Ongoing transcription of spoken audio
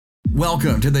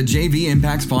Welcome to the JV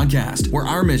Impacts Podcast, where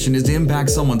our mission is to impact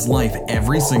someone's life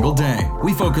every single day.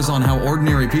 We focus on how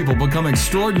ordinary people become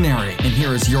extraordinary. And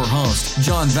here is your host,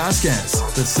 John Vasquez,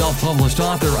 the self-published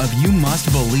author of You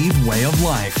Must Believe Way of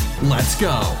Life. Let's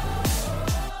go.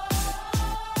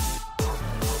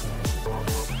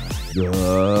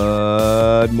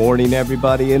 Good morning,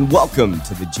 everybody, and welcome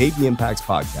to the JV Impacts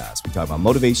Podcast. We talk about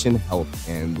motivation, health,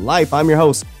 and life. I'm your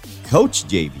host, Coach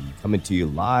JV, coming to you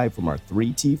live from our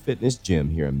 3T Fitness Gym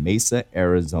here in Mesa,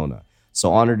 Arizona.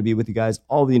 So honored to be with you guys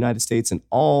all over the United States and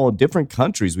all different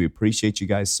countries. We appreciate you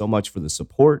guys so much for the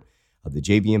support of the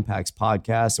JV Impacts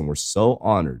Podcast, and we're so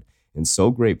honored and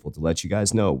so grateful to let you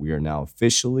guys know we are now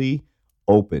officially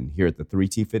open here at the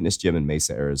 3T Fitness Gym in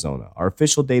Mesa, Arizona. Our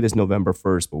official date is November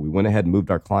 1st, but we went ahead and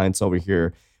moved our clients over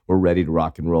here. We're ready to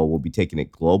rock and roll. We'll be taking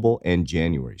it global in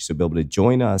January. So be able to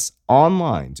join us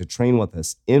online to train with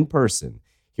us in person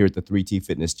here at the 3T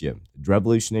Fitness Gym, the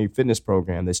revolutionary fitness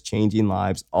program that's changing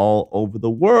lives all over the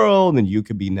world, and you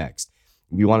could be next.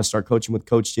 If you want to start coaching with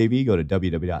Coach JV, go to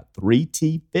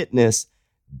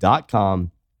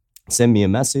www.3tfitness.com. Send me a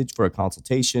message for a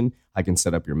consultation. I can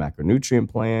set up your macronutrient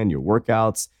plan, your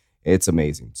workouts. It's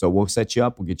amazing. So we'll set you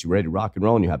up. We'll get you ready to rock and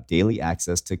roll, and you have daily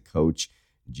access to Coach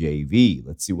JV.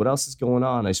 Let's see what else is going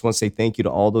on. I just want to say thank you to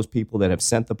all those people that have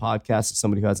sent the podcast to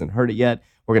somebody who hasn't heard it yet.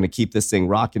 We're going to keep this thing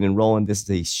rocking and rolling. This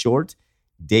is a short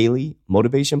daily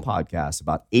motivation podcast,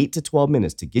 about 8 to 12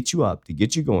 minutes to get you up, to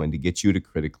get you going, to get you to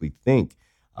critically think.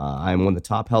 I am one of the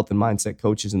top health and mindset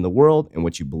coaches in the world, and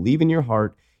what you believe in your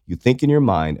heart, you think in your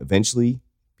mind, eventually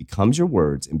becomes your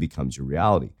words and becomes your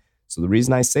reality. So the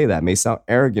reason I say that may sound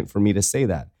arrogant for me to say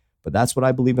that, but that's what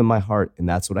I believe in my heart, and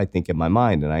that's what I think in my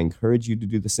mind. And I encourage you to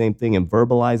do the same thing and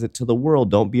verbalize it to the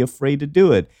world. Don't be afraid to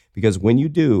do it, because when you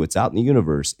do, it's out in the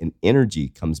universe and energy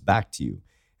comes back to you.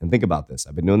 And think about this.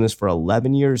 I've been doing this for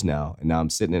 11 years now, and now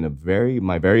I'm sitting in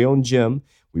my very own gym.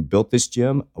 We built this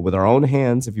gym with our own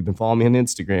hands. If you've been following me on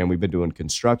Instagram, we've been doing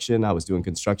construction. I was doing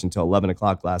construction till 11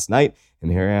 o'clock last night,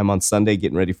 and here I am on Sunday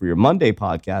getting ready for your Monday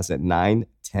podcast at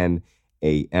 9:10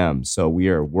 a.m. So we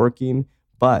are working,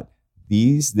 but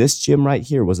this gym right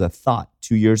here was a thought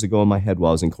 2 years ago in my head while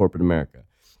I was in corporate America.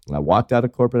 And I walked out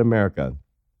of corporate America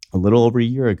a little over a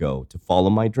year ago to follow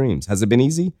my dreams. Has it been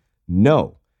easy?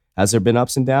 No. Has there been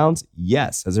ups and downs?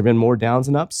 Yes. Has there been more downs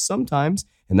and ups? Sometimes.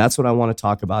 And that's what I want to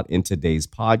talk about in today's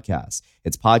podcast.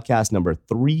 It's podcast number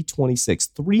 326,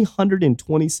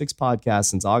 326 podcasts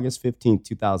since August 15th,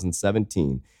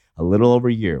 2017, a little over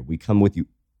a year. We'll come to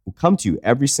you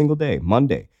every single day,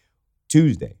 Monday,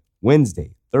 Tuesday,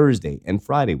 Wednesday, Thursday, and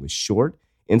Friday with short,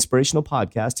 inspirational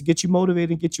podcasts to get you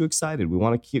motivated and get you excited. We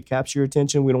want to capture your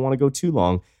attention. We don't want to go too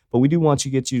long, but we do want to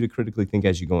get you to critically think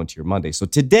as you go into your Monday. So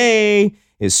today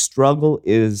is struggle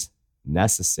is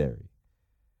necessary.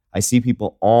 I see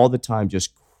people all the time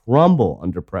just crumble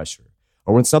under pressure,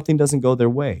 or when something doesn't go their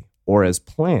way or as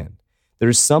planned.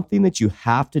 There's something that you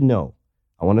have to know.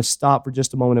 I want to stop for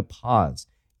just a moment and pause.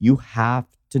 You have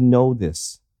to know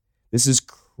this. This is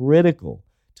critical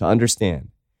to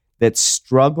understand. That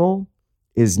struggle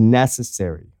is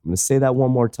necessary. I'm going to say that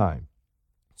one more time.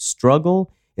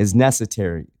 Struggle is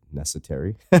necessary.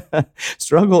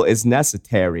 Struggle is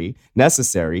necessary,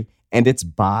 and it's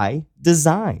by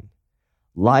design.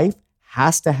 Life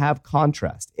has to have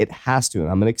contrast. It has to, and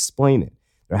I'm going to explain it.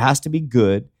 There has to be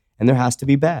good and there has to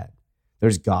be bad.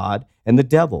 There's God and the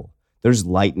devil. There's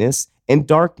lightness and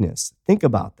darkness. Think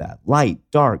about that. Light,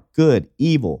 dark, good,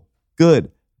 evil,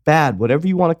 good, bad, whatever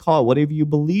you want to call it, whatever you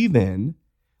believe in.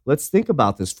 Let's think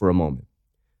about this for a moment.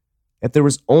 If there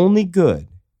was only good,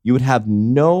 you would have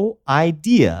no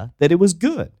idea that it was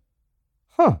good.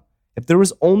 If there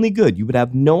was only good, you would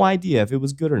have no idea if it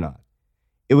was good or not.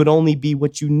 It would only be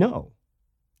what you know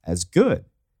as good.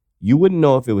 You wouldn't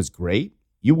know if it was great.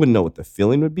 You wouldn't know what the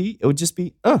feeling would be. It would just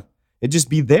be, it'd just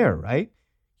be there, right?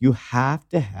 You have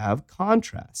to have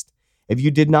contrast. If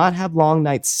you did not have long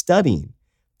nights studying,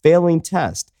 failing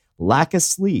tests, lack of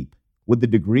sleep, would the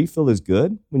degree feel as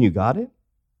good when you got it?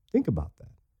 Think about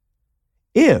that.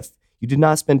 If you did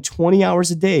not spend 20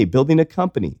 hours a day building a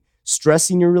company,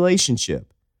 stressing your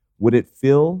relationship, would it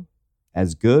feel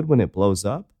as good when it blows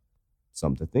up?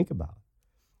 Something to think about.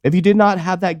 If you did not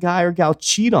have that guy or gal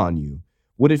cheat on you,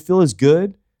 would it feel as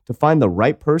good to find the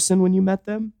right person when you met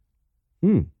them?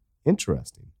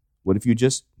 Interesting. What if you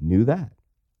just knew that?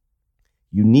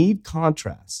 You need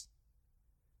contrast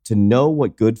to know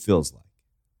what good feels like.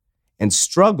 And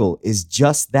struggle is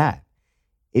just that.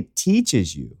 It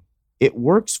teaches you, it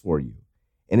works for you,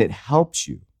 and it helps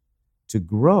you to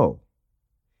grow.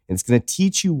 And it's going to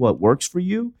teach you what works for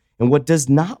you and what does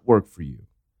not work for you.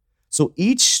 So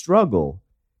each struggle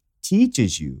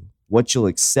teaches you what you'll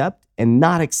accept and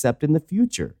not accept in the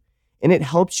future. And it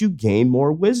helps you gain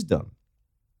more wisdom.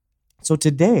 So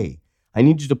today, I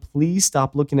need you to please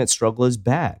stop looking at struggle as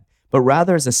bad, but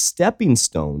rather as a stepping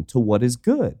stone to what is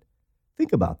good.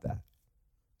 Think about that.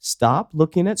 Stop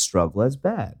looking at struggle as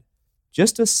bad,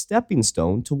 just a stepping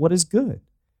stone to what is good.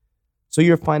 So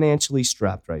you're financially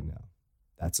strapped right now.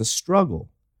 That's a struggle.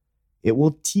 It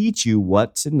will teach you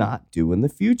what to not do in the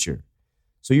future.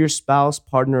 So your spouse,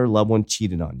 partner, or loved one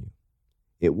cheated on you.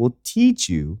 It will teach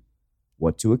you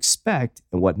what to expect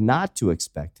and what not to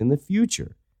expect in the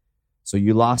future. So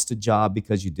you lost a job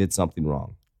because you did something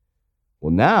wrong.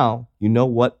 Well, now you know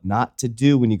what not to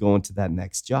do when you go into that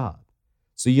next job.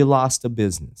 So you lost a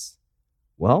business.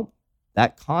 Well,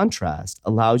 that contrast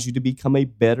allows you to become a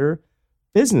better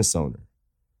business owner.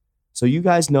 So you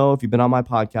guys know, if you've been on my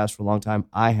podcast for a long time,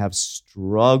 I have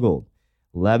struggled.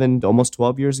 11, almost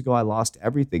 12 years ago, I lost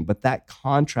everything. But that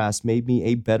contrast made me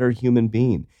a better human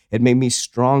being. It made me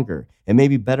stronger. It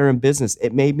made me better in business.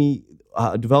 It made me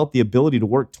develop the ability to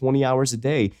work 20 hours a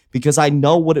day because I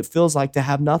know what it feels like to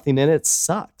have nothing, and it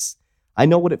sucks. I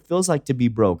know what it feels like to be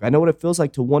broke. I know what it feels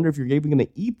like to wonder if you're even going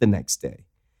to eat the next day.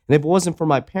 And if it wasn't for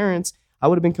my parents, I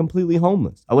would have been completely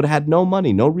homeless. I would have had no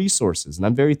money, no resources, and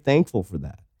I'm very thankful for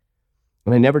that.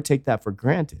 And I never take that for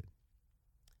granted.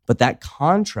 But that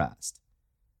contrast,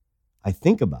 I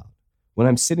think about when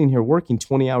I'm sitting here working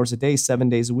 20 hours a day, 7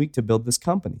 days a week to build this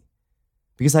company.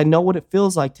 Because I know what it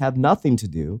feels like to have nothing to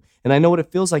do, and I know what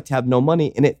it feels like to have no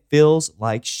money, and it feels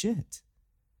like shit.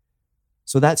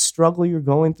 So that struggle you're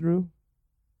going through,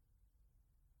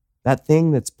 that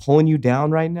thing that's pulling you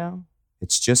down right now,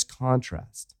 it's just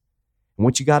contrast. And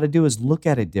what you got to do is look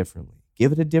at it differently.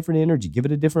 Give it a different energy. Give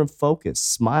it a different focus.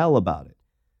 Smile about it.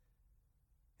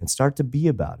 And start to be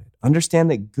about it. Understand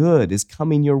that good is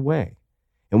coming your way.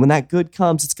 And when that good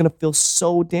comes, it's going to feel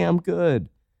so damn good.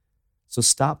 So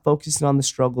stop focusing on the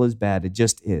struggle as bad. It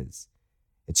just is.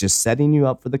 It's just setting you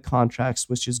up for the contrast,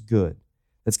 which is good.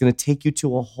 That's going to take you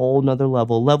to a whole nother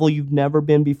level, a level you've never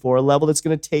been before, a level that's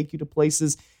going to take you to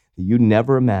places that you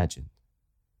never imagined.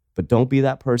 But don't be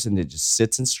that person that just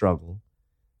sits in struggle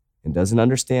and doesn't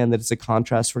understand that it's a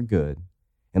contrast for good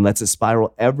and lets it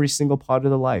spiral every single part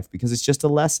of their life because it's just a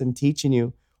lesson teaching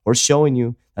you or showing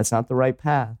you that's not the right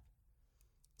path.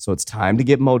 So it's time to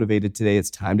get motivated today. It's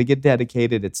time to get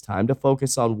dedicated. It's time to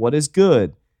focus on what is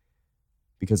good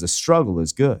because a struggle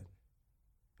is good.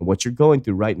 And what you're going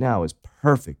through right now is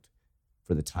perfect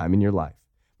for the time in your life.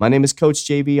 My name is Coach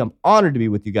JV. I'm honored to be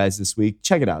with you guys this week.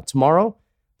 Check it out. Tomorrow,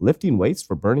 lifting weights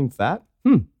for burning fat.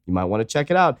 You might want to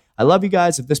check it out. I love you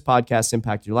guys. If this podcast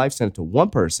impacted your life, send it to one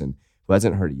person who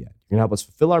hasn't heard it yet. You're going to help us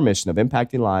fulfill our mission of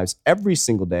impacting lives every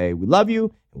single day. We love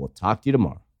you, and we'll talk to you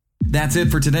tomorrow. That's it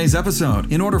for today's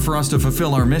episode. In order for us to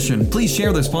fulfill our mission, please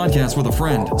share this podcast with a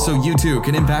friend so you too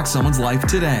can impact someone's life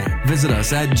today. Visit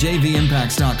us at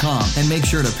jvimpacts.com and make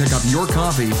sure to pick up your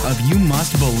copy of You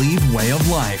Must Believe Way of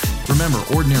Life. Remember,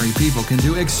 ordinary people can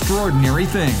do extraordinary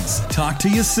things. Talk to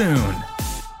you soon.